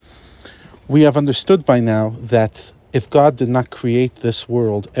We have understood by now that if God did not create this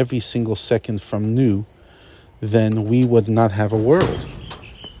world every single second from new, then we would not have a world.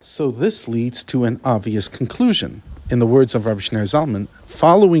 So this leads to an obvious conclusion. In the words of Rabbi Shneur Zalman,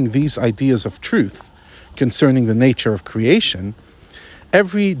 following these ideas of truth concerning the nature of creation,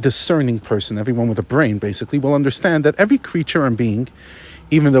 every discerning person, everyone with a brain basically, will understand that every creature and being,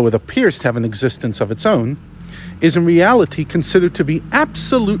 even though it appears to have an existence of its own, is in reality considered to be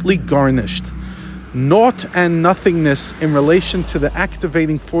absolutely garnished, naught and nothingness in relation to the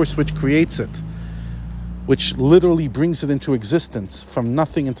activating force which creates it, which literally brings it into existence from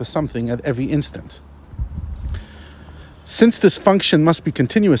nothing into something at every instant. Since this function must be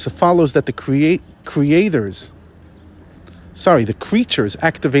continuous, it follows that the creature's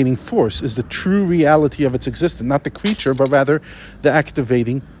activating force is the true reality of its existence, not the creature, but rather the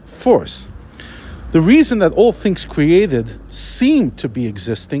activating force. The reason that all things created seem to be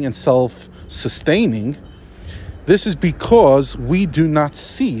existing and self-sustaining, this is because we do not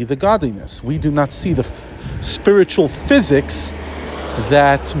see the godliness. We do not see the spiritual physics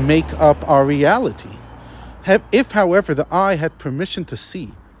that make up our reality. If, however, the eye had permission to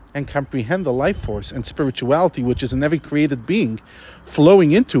see and comprehend the life force and spirituality which is in every created being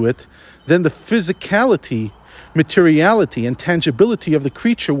flowing into it, then the physicality, materiality, and tangibility of the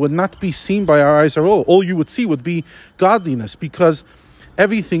creature would not be seen by our eyes at all. All you would see would be godliness, because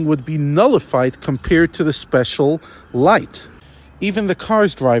everything would be nullified compared to the special light. Even the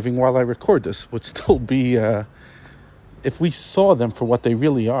cars driving while I record this would still be, if we saw them for what they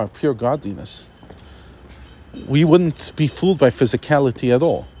really are, pure godliness, we wouldn't be fooled by physicality at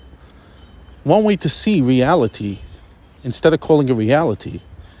all. One way to see reality, instead of calling it reality,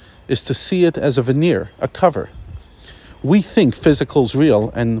 is to see it as a veneer, a cover. We think physical is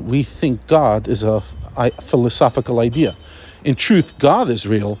real, and we think God is a philosophical idea. In truth, God is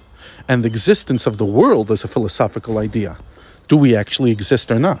real, and the existence of the world is a philosophical idea. Do we actually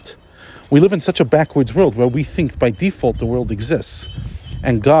exist or not? We live in such a backwards world where we think by default the world exists,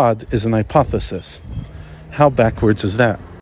 and God is an hypothesis. How backwards is that?